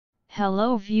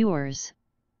Hello viewers,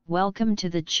 welcome to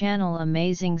the channel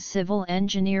Amazing Civil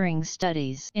Engineering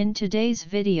Studies. In today's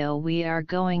video we are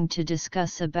going to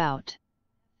discuss about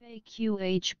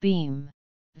FAQH beam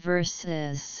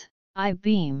versus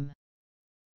I-beam.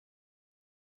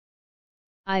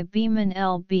 I-beam and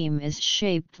L-beam is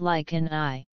shaped like an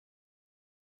I.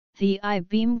 The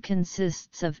I-beam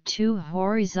consists of two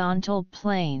horizontal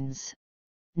planes,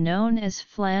 known as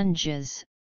flanges,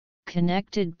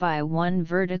 connected by one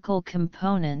vertical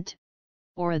component,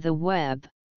 or the web.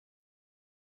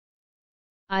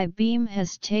 I-beam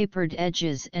has tapered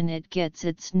edges and it gets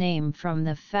its name from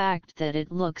the fact that it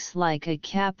looks like a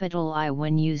capital I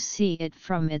when you see it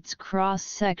from its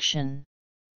cross-section.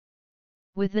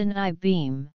 With an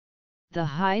I-beam, the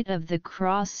height of the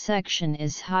cross-section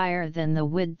is higher than the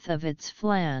width of its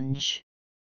flange.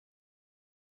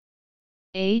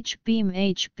 H-beam.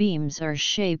 H-beams are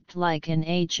shaped like an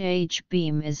H.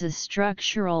 H-beam is a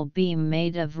structural beam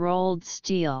made of rolled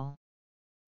steel.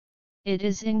 It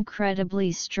is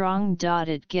incredibly strong.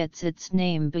 It gets its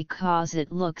name because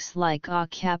it looks like a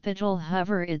capital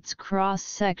hover its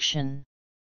cross-section.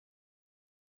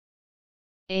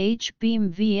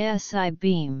 H-beam vs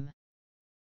I-beam.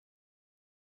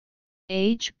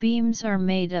 H-beams are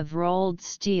made of rolled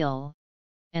steel,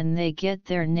 and they get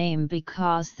their name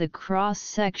because the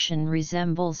cross-section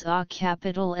resembles a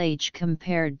capital H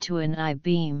compared to an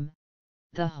I-beam.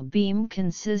 The beam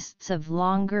consists of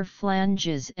longer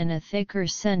flanges and a thicker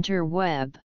center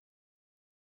web.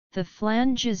 The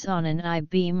flanges on an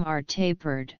I-beam are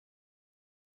tapered.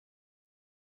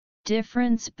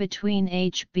 Difference between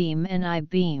H-beam and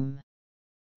I-beam.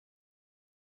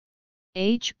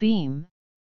 H-beam.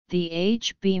 The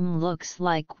H-beam looks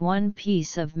like one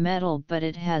piece of metal, but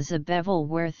it has a bevel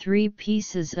where three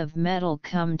pieces of metal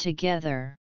come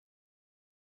together.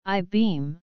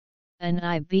 I-beam. An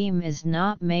I-beam is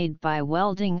not made by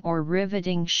welding or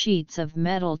riveting sheets of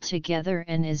metal together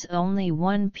and is only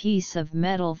one piece of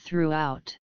metal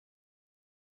throughout.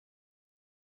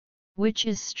 Which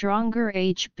is stronger,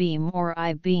 H-beam or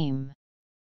I-beam?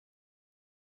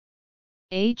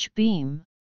 H-beam.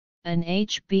 An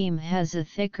H-beam has a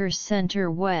thicker center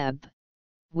web,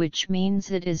 which means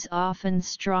it is often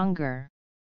stronger.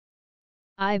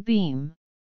 I-beam.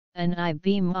 An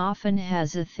I-beam often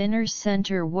has a thinner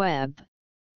center web,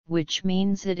 which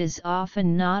means it is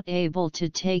often not able to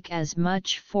take as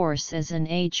much force as an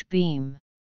H-beam.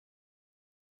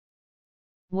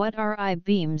 What are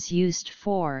I-beams used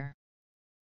for?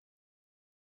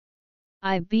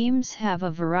 I-beams have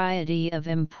a variety of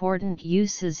important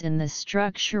uses in the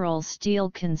structural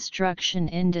steel construction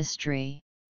industry.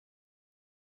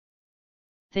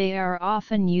 They are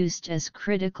often used as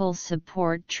critical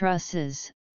support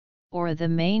trusses, or the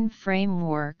main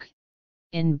framework,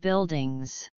 in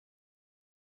buildings.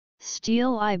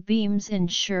 Steel I-beams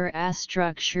ensure a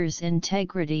structure's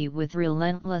integrity with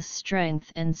relentless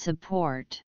strength and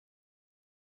support.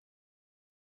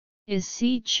 Is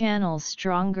C-channel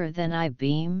stronger than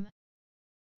I-beam?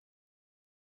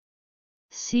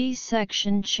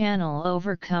 C-section channel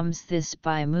overcomes this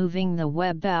by moving the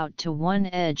web out to one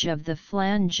edge of the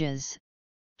flanges,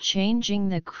 changing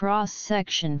the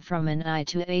cross-section from an I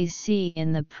to a C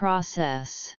in the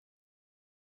process.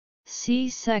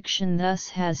 C-section thus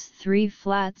has three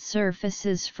flat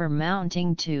surfaces for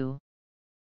mounting to.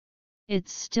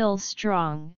 It's still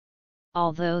strong,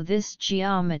 although this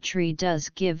geometry does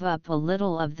give up a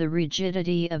little of the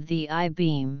rigidity of the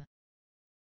I-beam.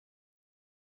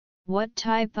 What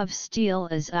type of steel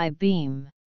is I-beam?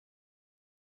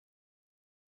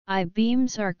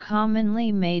 I-beams are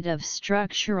commonly made of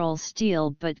structural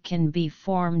steel but can be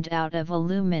formed out of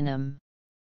aluminum.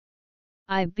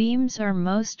 I-beams are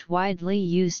most widely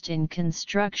used in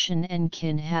construction and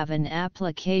can have an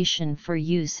application for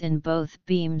use in both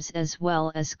beams as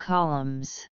well as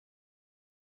columns.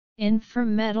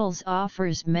 Inframetals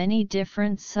offers many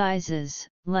different sizes,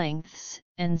 lengths,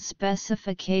 and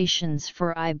specifications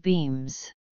for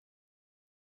I-beams.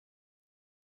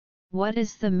 What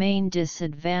is the main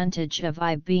disadvantage of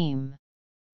I-beam?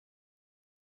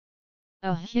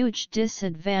 A huge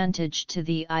disadvantage to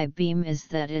the I-beam is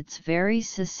that it's very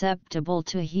susceptible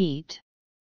to heat.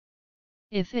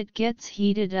 If it gets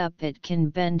heated up, it can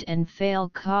bend and fail,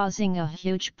 causing a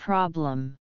huge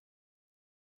problem.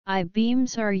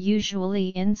 I-beams are usually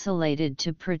insulated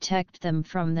to protect them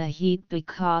from the heat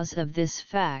because of this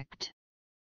fact.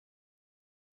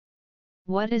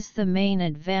 What is the main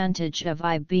advantage of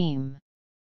I-beam?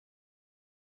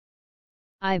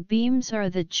 I-beams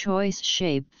are the choice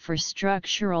shape for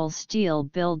structural steel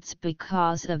builds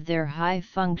because of their high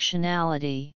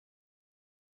functionality.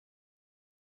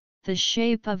 The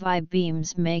shape of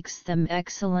I-beams makes them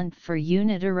excellent for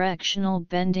unidirectional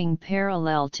bending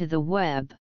parallel to the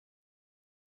web.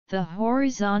 The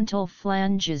horizontal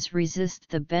flanges resist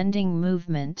the bending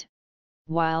movement,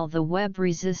 while the web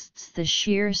resists the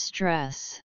shear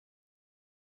stress.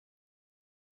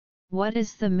 What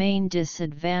is the main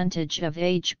disadvantage of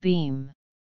H-beam?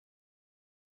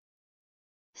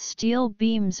 Steel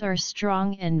beams are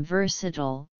strong and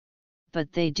versatile,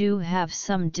 but they do have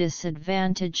some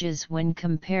disadvantages when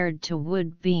compared to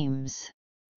wood beams.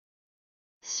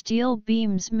 Steel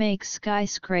beams make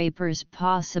skyscrapers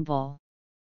possible.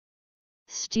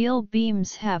 Steel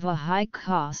beams have a high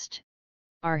cost,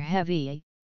 are heavy,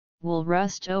 will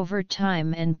rust over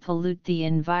time and pollute the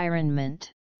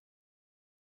environment.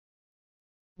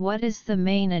 What is the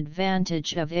main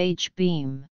advantage of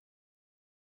H-beam?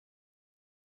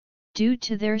 Due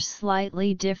to their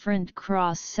slightly different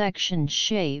cross-section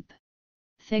shape,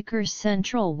 thicker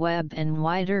central web and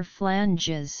wider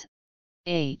flanges,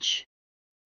 H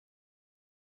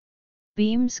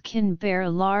beams can bear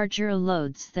larger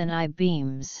loads than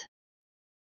I-beams.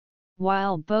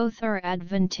 While both are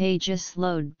advantageous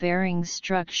load-bearing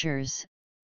structures,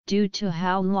 due to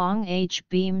how long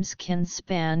H-beams can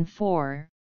span for,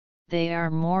 they are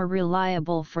more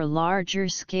reliable for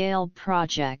larger-scale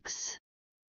projects.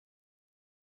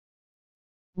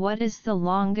 What is the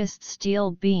longest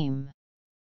steel beam?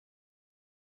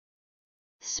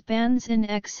 Spans in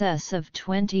excess of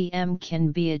 20 m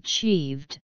can be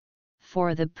achieved.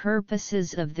 For the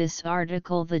purposes of this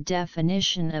article, the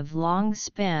definition of long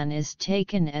span is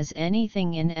taken as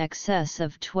anything in excess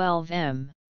of 12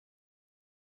 m.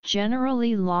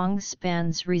 Generally, long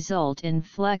spans result in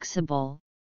flexible,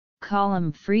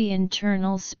 column-free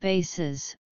internal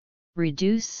spaces,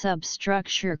 reduce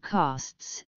substructure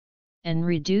costs, and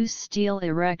reduce steel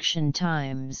erection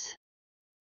times.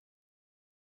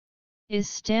 Is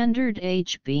standard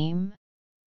H-beam?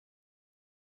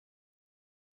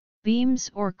 Beams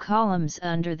or columns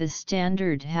under the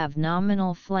standard have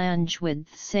nominal flange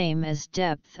width same as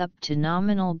depth up to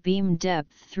nominal beam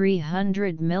depth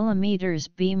 300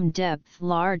 mm. Beam depth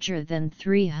larger than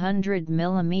 300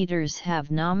 mm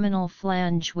have nominal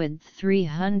flange width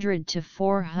 300 to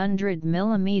 400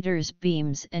 mm.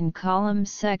 Beams and column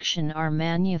section are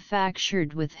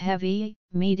manufactured with heavy,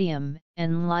 medium,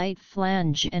 and light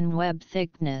flange and web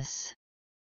thickness.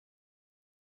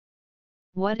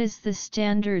 What is the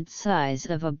standard size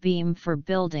of a beam for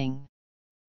building?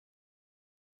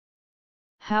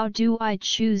 How do I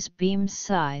choose beam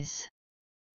size?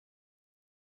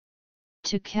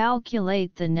 To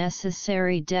calculate the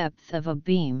necessary depth of a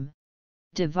beam,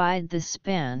 divide the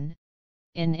span,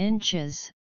 in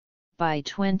inches, by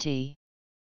 20.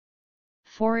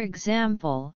 For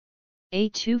example, a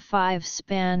 2-5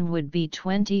 span would be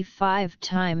 25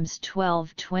 times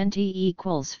 12, 20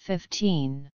 equals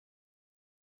 15.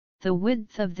 The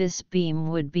width of this beam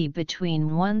would be between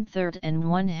 1/3 and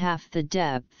 1/2 the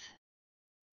depth.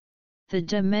 The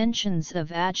dimensions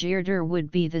of a girder would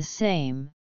be the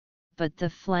same, but the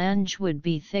flange would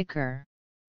be thicker.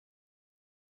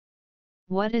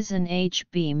 What is an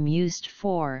H-beam used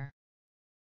for?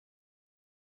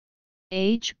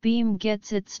 H-beam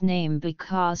gets its name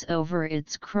because over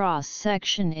its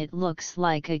cross-section it looks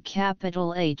like a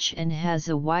capital H and has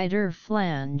a wider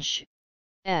flange,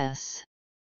 S.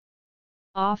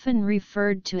 Often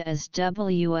referred to as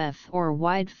WF or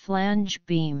wide flange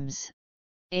beams,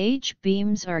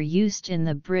 H-beams are used in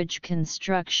the bridge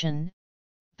construction,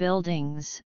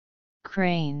 buildings,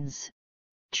 cranes,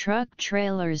 truck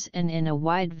trailers and in a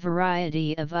wide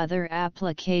variety of other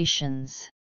applications.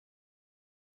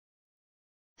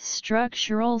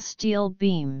 Structural steel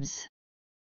beams.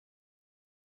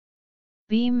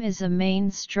 Beam is a main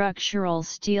structural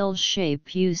steel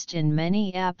shape used in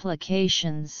many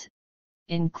applications,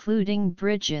 including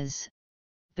bridges,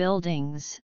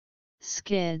 buildings,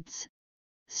 skids,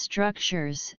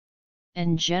 structures,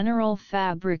 and general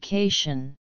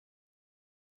fabrication.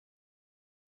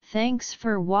 Thanks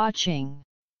for watching.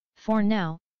 For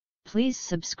now, please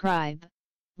subscribe,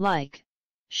 like,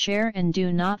 share and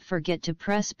do not forget to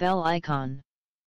press bell icon.